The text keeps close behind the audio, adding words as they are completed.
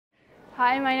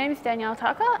Hi, my name is Danielle.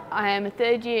 I am a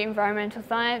third year Environmental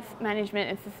Science, Management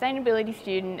and Sustainability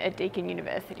student at Deakin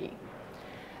University.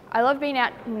 I love being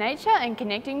out in nature and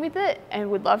connecting with it and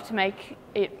would love to make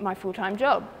it my full-time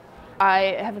job.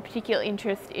 I have a particular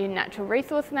interest in natural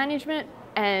resource management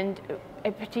and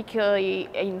particularly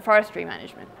in forestry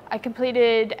management. I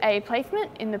completed a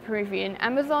placement in the Peruvian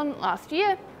Amazon last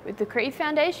year with the Crees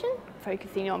Foundation,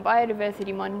 focusing on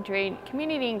biodiversity monitoring,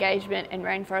 community engagement and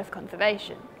rainforest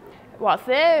conservation. Whilst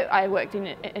there, I worked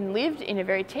and lived in a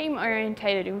very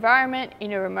team-orientated environment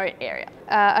in a remote area.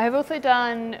 I have also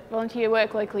done volunteer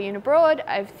work locally and abroad.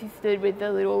 I've assisted with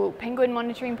the little penguin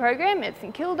monitoring program at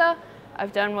St Kilda.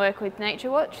 I've done work with Nature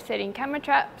Watch, setting camera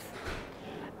traps.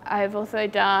 I've also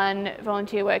done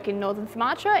volunteer work in northern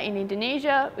Sumatra in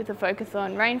Indonesia with a focus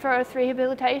on rainforest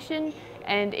rehabilitation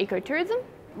and ecotourism.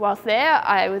 Whilst there,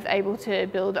 I was able to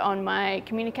build on my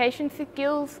communication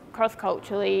skills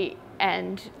cross-culturally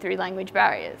and through language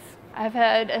barriers. I've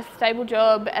had a stable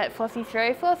job at Flossie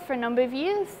Floss for a number of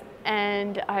years,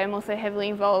 and I am also heavily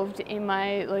involved in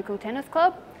my local tennis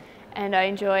club, and I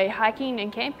enjoy hiking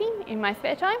and camping in my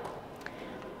spare time.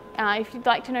 If you'd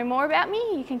like to know more about me,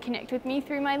 you can connect with me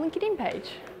through my LinkedIn page.